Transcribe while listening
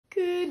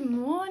Good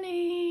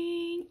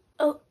morning.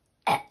 Oh.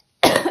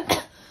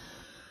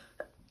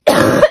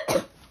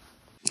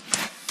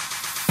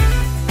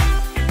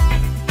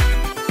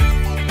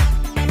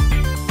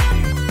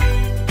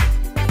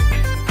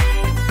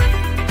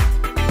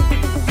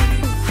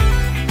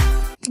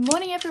 Good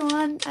morning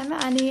everyone, I'm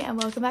Annie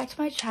and welcome back to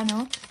my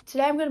channel.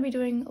 Today I'm going to be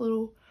doing a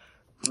little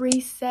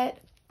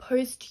reset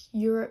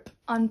post-Europe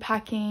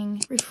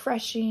unpacking,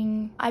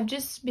 refreshing. I've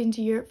just been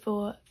to Europe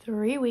for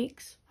 3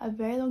 weeks, a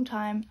very long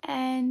time,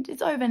 and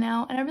it's over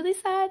now and I'm really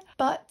sad,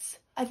 but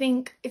I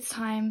think it's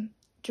time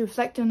to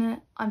reflect on it,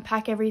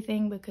 unpack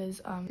everything,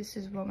 because this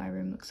is what my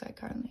room looks like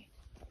currently.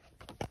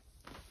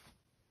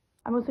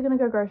 I'm also going to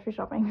go grocery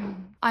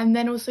shopping. I'm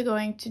then also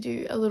going to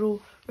do a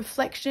little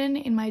reflection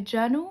in my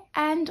journal,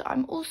 and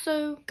I'm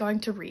also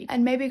going to read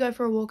and maybe go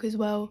for a walk as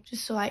well,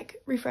 just to like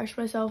refresh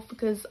myself,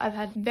 because I've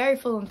had very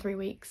full on 3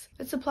 weeks.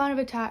 It's a plan of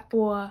attack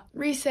for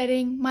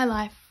resetting my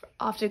life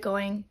after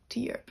going to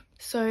Europe.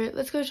 So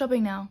let's go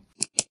shopping now.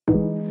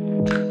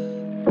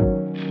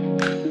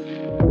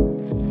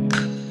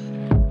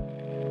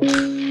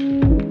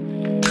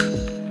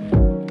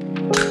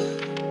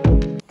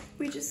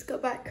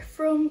 Got back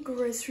from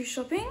grocery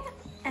shopping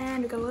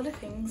and I got a lot of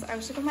things. I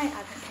also got my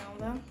advent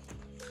calendar.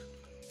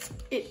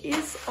 It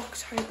is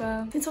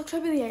October. It's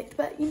October the 8th,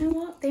 but you know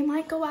what? They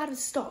might go out of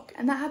stock,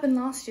 and that happened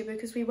last year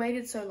because we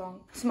waited so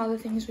long. Some other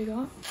things we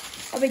got.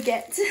 A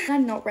baguette.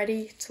 I'm not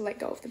ready to let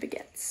go of the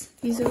baguettes.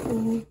 These are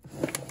all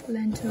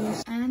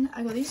lentils, and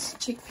I got these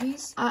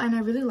chickpeas and I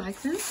really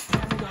like them.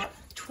 And I got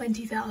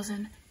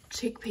 20,000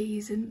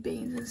 chickpeas and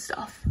beans and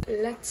stuff.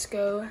 Let's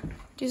go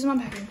do some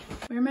unpacking.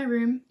 We're in my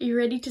room. Are you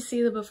ready to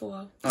see the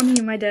before? On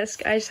here, my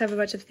desk, I just have a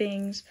bunch of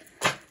things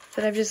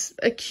that I've just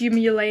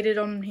accumulated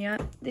on here.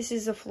 This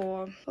is the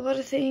floor. A lot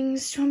of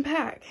things to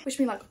unpack. Wish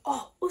me luck.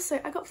 Oh,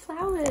 also I got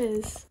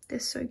flowers. They're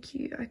so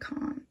cute. I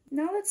can't.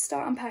 Now let's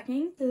start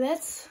unpacking.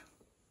 Let's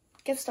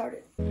get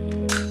started.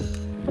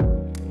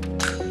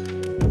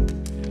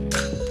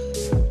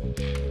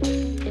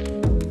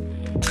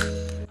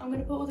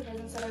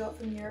 That I got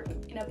from Europe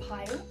in a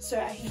pile, so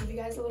I can give you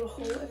guys a little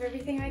haul of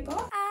everything I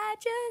got. I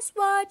just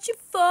want you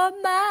for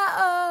my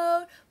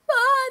own,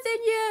 more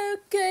than you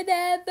could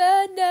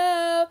ever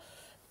know.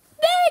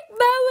 Make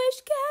my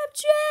wish come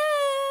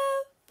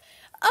true.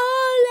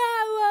 All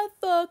I want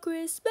for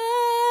Christmas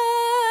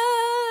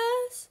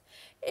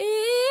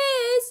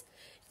is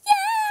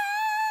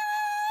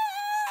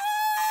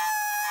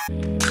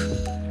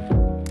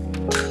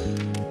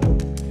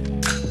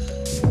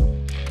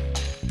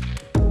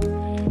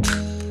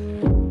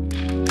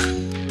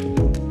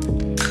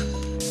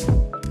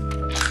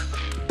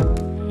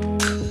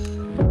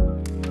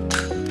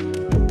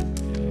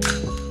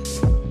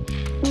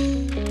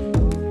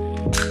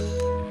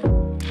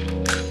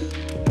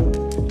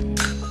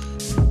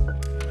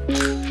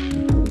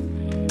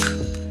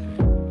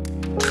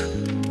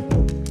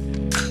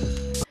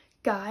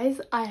Guys,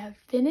 I have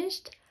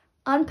finished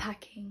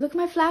unpacking. Look at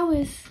my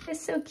flowers. They're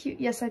so cute.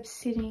 Yes, I'm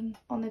sitting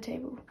on the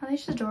table. Are they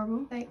just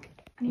adorable? Like,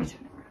 I need to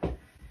turn around.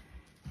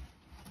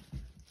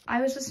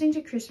 I was listening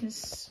to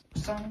Christmas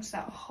songs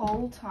that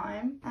whole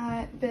time.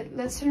 But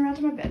let's turn around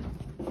to my bed.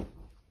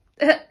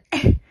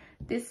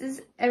 This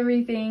is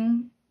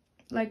everything.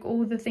 Like,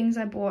 all the things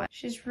I bought.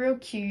 She's real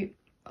cute.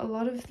 A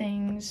lot of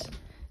things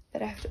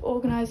that I have to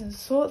organize and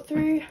sort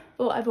through.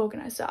 Well, I've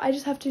organized, so I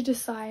just have to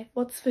decide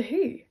what's for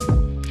who.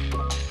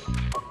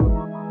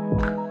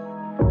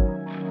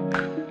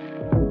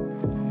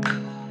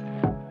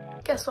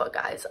 Guess what,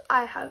 guys?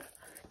 I have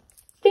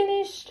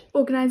finished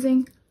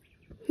organizing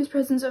whose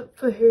presents are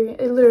for who.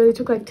 It literally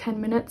took like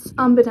 10 minutes.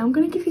 But now I'm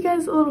gonna give you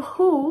guys a little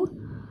haul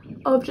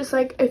of just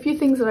like a few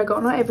things that I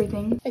got, not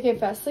everything. Okay,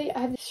 firstly, I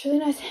have this really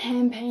nice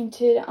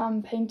hand-painted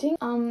painting,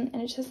 and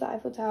it says the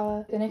Eiffel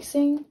Tower. The next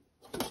thing,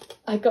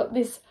 I got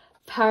this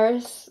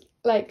Paris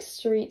like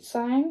street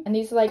sign, and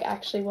these are like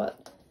actually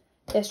what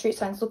their street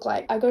signs look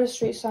like. I got a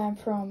street sign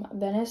from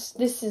Venice.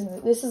 This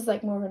is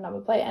like more of a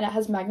number plate, and it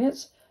has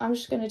magnets. I'm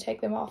just going to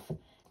take them off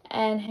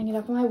and hang it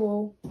up on my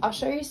wall. I'll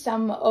show you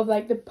some of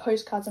like the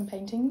postcards and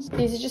paintings.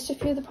 These are just a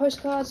few of the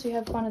postcards. We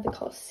have one of the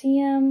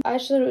Colosseum. I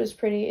actually thought it was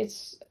pretty.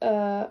 It's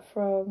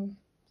from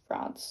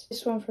France.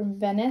 This one from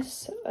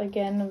Venice,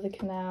 again of the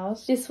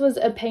canals. This was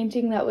a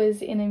painting that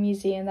was in a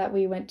museum that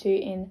we went to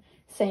in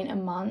Saint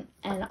Amand,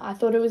 and I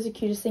thought it was the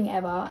cutest thing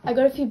ever. I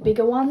got a few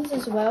bigger ones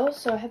as well.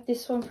 So I have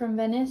this one from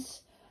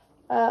Venice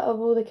of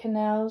all the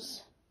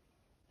canals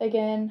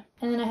again,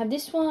 and then I have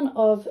this one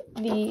of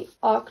the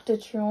Arc de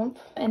Triomphe,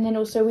 and then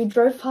also we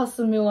drove past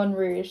the Moulin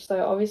Rouge,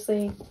 so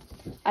obviously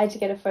I had to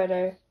get a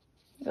photo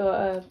or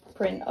a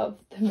print of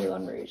the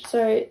Moulin Rouge.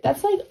 So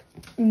that's like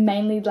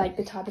mainly like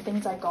the type of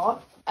things I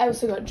got. I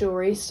also got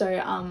jewelry, so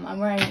I'm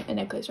wearing a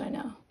necklace right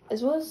now,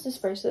 as well as this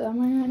bracelet I'm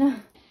wearing right now.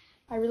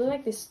 I really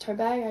like this tote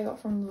bag I got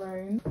from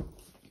Rome.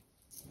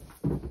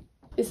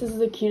 This is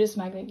the cutest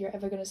magnet you're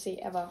ever gonna see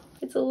ever.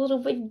 It's a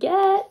little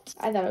baguette.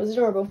 I thought it was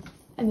adorable.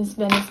 And this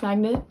Venice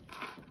magnet.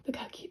 Look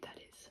how cute that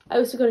is. I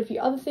also got a few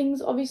other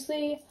things,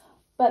 obviously,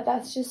 but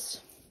that's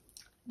just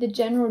the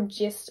general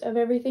gist of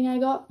everything I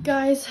got.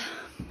 Guys,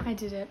 I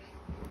did it.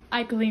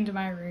 I cleaned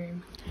my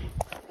room.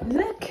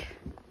 Look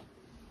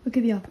at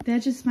the they're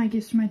just my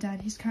gifts from my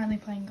dad. He's currently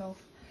playing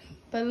golf.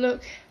 But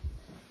look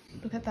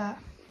at that.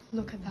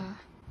 Look at that.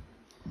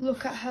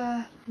 Look at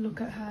her. Look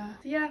at her.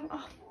 Yeah,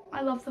 oh,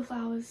 I love the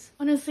flowers.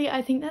 Honestly,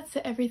 I think that's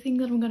everything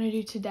that I'm going to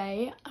do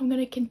today. I'm going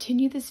to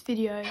continue this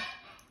video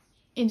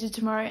into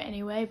tomorrow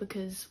anyway,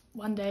 because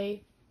one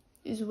day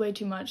is way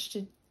too much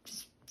to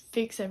just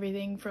fix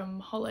everything from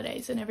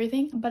holidays and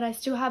everything. But I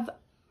still have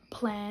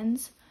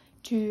plans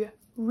to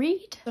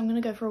read. I'm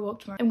going to go for a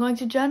walk tomorrow. I'm going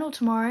to journal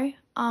tomorrow.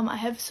 I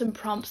have some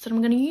prompts that I'm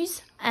going to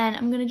use, and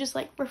I'm going to just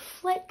like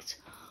reflect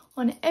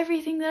on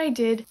everything that I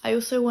did. I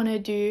also want to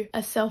do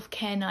a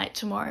self-care night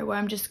tomorrow where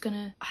I'm just going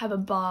to have a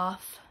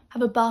bath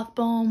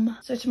bomb.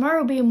 So tomorrow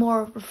will be a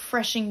more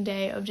refreshing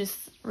day of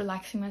just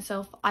relaxing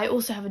myself. I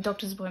also have a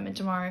doctor's appointment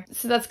tomorrow,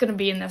 so that's going to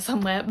be in there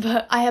somewhere,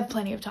 but I have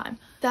plenty of time.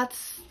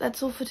 That's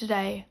all for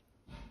today,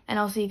 and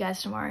I'll see you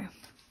guys tomorrow.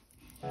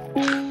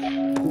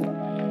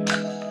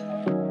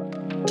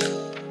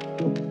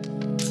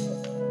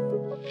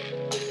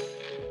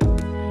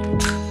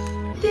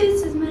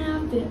 This is my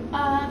outfit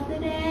of the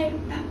day.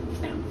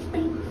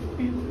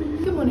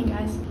 Good morning,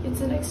 guys. It's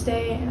the next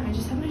day and I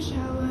just had my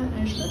shower and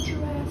I just got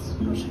dressed.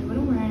 I'll show you what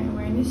I'm wearing. I'm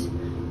wearing this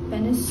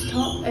Venice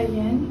top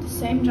again, the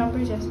same jumper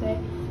as yesterday,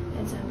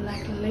 and some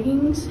black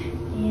leggings,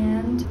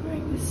 and I'm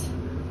wearing this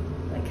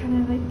like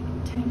kind of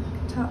like tank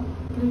top,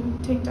 blue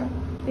tank top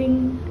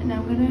thing. And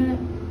now I'm gonna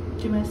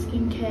do my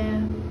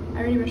skincare. I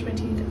already brushed my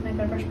teeth and I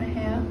gotta brush my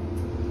hair,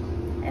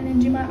 and then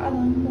do my other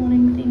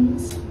morning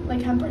things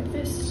like have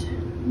breakfast,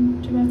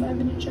 do my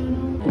 5-minute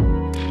journal.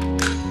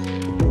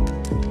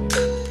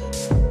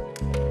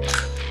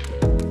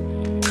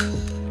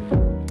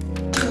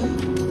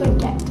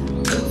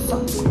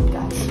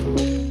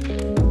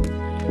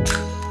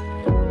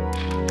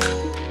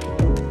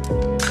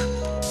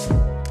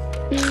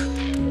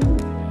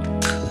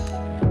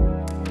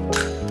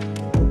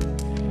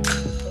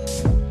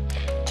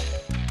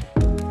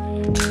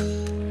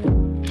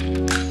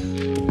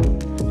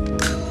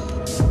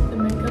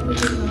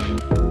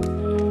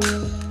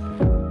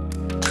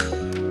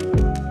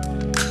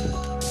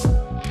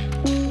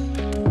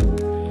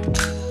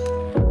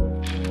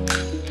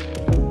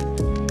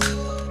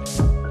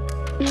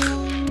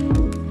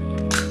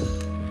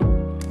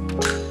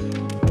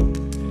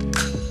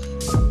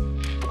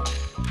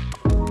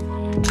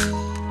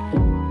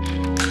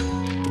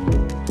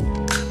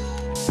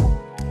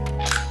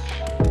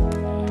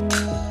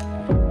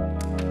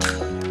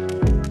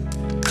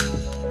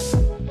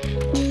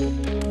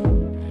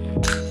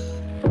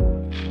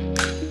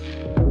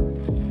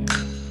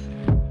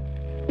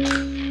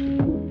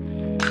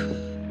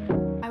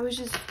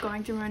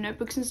 Through my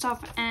notebooks and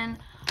stuff, and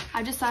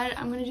I decided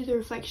I'm going to do the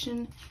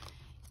reflection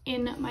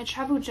in my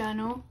travel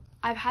journal.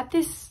 I've had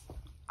this,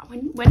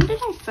 when did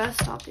I first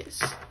start this?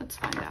 Let's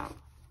find out.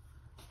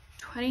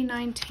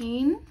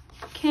 2019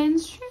 can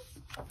strip?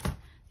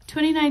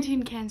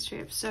 2019 can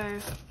strip. So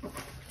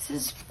this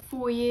is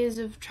 4 years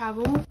of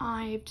travel.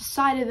 I've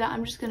decided that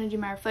I'm just going to do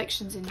my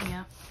reflections in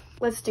here.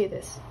 Let's do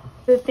this.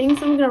 The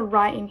things I'm going to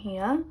write in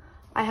here,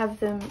 I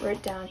have them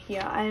wrote down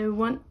here. I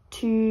want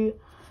to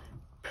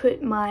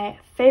put my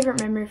favorite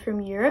memory from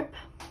Europe,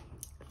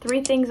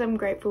 3 things I'm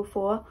grateful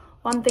for,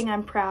 1 thing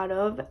I'm proud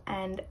of,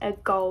 and a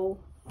goal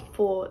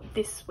for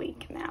this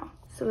week now.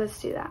 So let's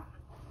do that.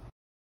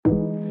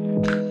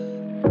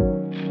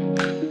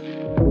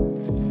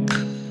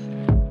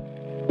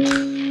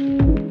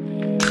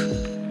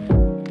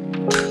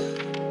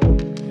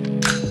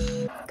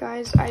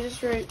 Guys, I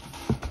just wrote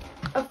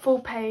a full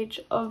page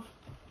of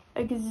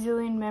a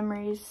gazillion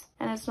memories,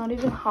 and it's not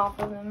even half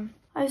of them.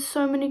 I have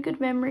so many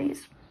good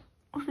memories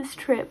of this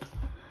trip,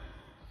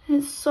 and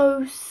it's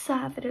so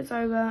sad that it's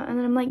over, and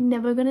then I'm like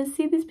never gonna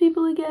see these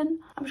people again.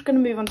 I'm just gonna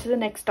move on to the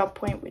next stop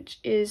point, which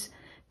is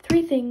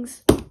 3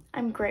 things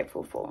I'm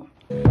grateful for.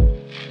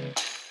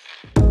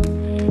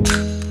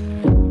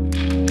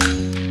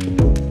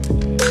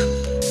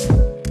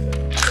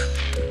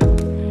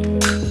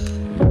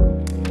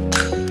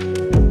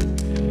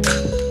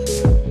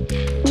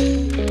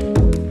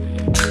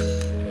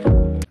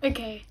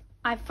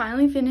 I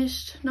finally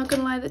finished. Not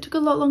gonna lie, that took a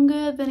lot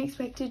longer than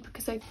expected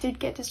because I did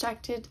get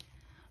distracted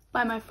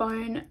by my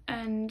phone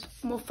and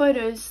more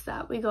photos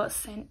that we got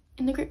sent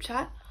in the group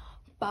chat,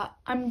 but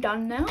I'm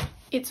done now.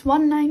 It's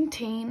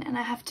 1:19 and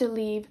I have to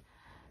leave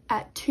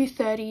at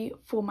 2:30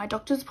 for my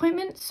doctor's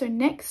appointment. So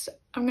next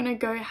I'm gonna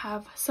go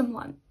have some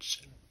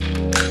lunch.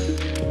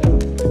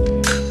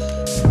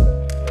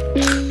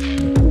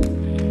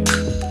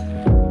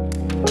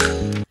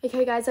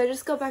 Okay guys, I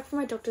just got back from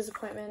my doctor's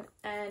appointment,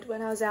 and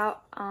when I was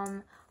out,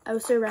 I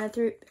also ran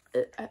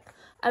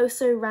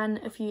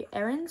a few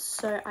errands.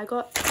 So I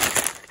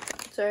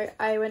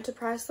went to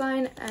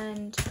Priceline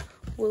and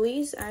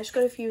Woolies, and I just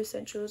got a few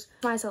essentials.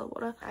 Micellar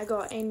water. I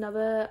got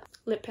another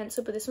lip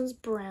pencil, but this one's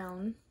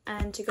brown.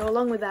 And to go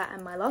along with that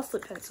and my last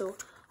lip pencil,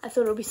 I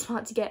thought it would be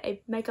smart to get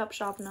a makeup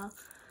sharpener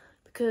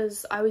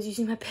because I was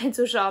using my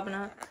pencil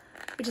sharpener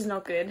which is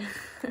not good.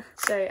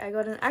 So I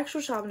got an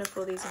actual sharpener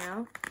for these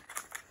now.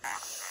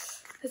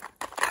 That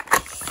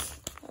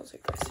was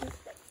aggressive.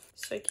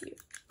 So cute.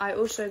 I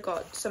also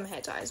got some hair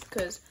ties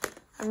because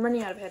I'm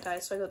running out of hair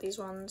ties, so I got these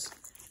ones.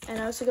 And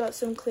I also got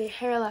some clear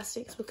hair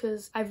elastics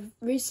because I've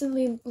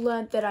recently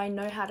learned that I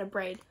know how to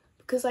braid.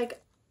 Because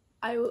like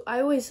I've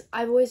always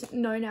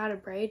known how to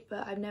braid,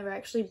 but I've never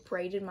actually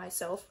braided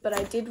myself. But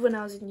I did when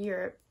I was in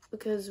Europe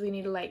because we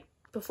needed like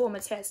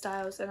performance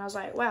hairstyles, and I was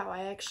like, wow,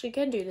 I actually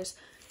can do this.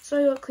 So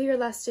I got clear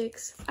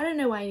elastics. I don't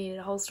know why I needed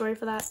a whole story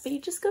for that, but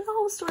you just got a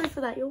whole story for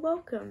that. You're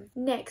welcome.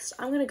 Next,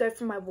 I'm gonna go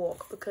for my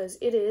walk because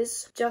it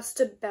is just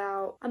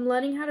about, I'm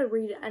learning how to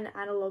read an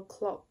analog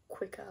clock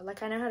quicker.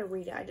 Like I know how to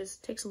read it, it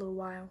just takes a little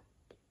while.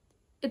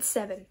 It's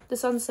 7. The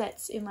sun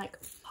sets in like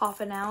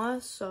half an hour,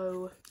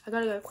 so I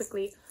gotta go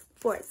quickly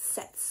before it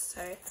sets.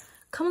 So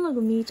come along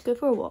with me to go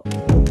for a walk.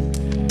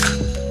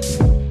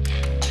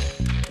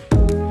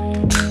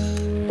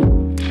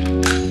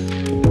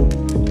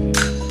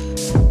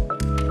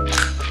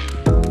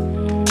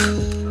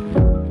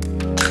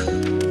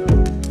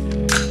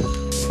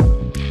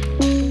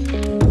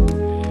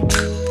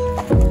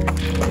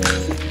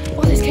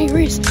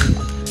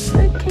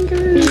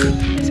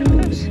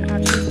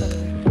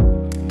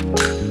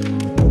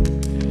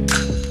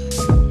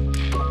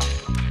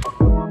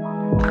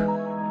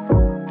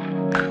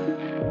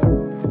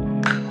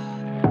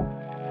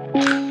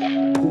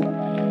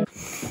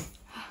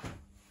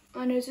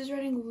 My nose is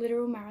running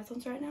literal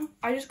marathons right now.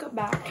 I just got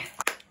back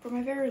from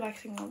my very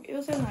relaxing walk. It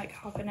was only like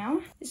half an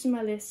hour. This is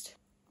my list.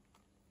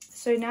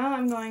 So now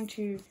I'm going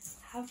to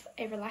have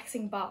a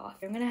relaxing bath.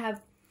 I'm gonna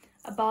have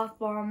a bath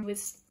bomb with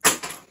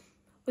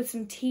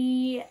some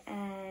tea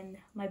and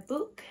my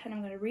book, and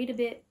I'm gonna read a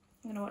bit.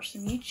 I'm gonna watch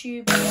some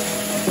YouTube.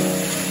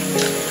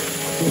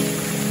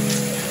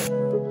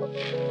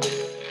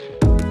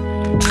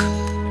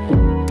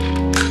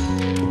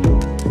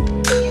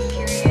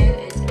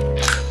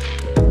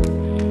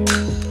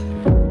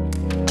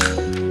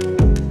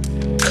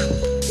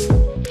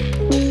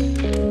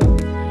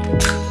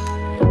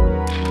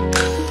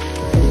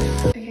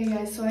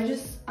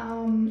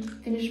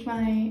 Finished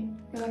my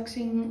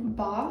relaxing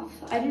bath.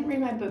 I didn't read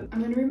my book.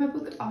 I'm gonna read my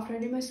book after I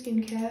do my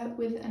skincare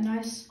with a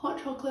nice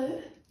hot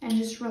chocolate and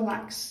just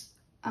relax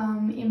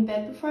in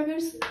bed before I go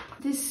to sleep.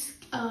 This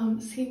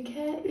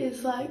skincare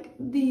is like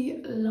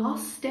the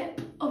last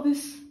step of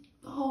this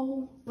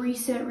whole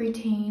reset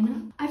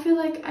routine. I feel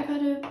like I've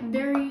had a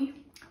very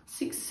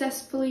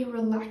successfully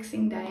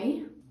relaxing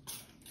day.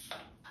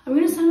 I'm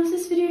gonna sign off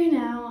this video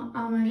now.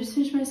 I just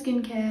finished my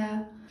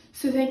skincare.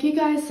 So thank you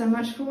guys so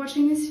much for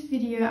watching this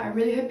video. I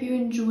really hope you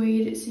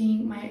enjoyed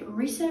seeing my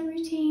reset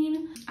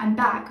routine. I'm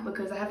back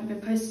because I haven't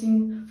been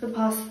posting for the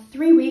past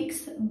 3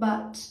 weeks,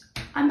 but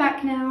I'm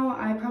back now.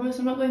 I promise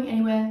I'm not going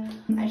anywhere.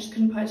 I just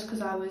couldn't post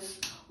because I was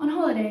on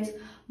holidays,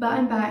 but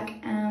I'm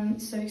back.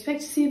 So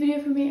expect to see a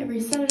video from me every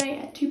Saturday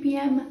at 2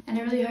 p.m. and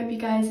I really hope you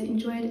guys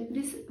enjoyed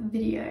this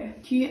video.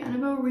 Cute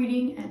Annabelle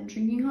reading and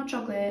drinking hot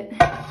chocolate.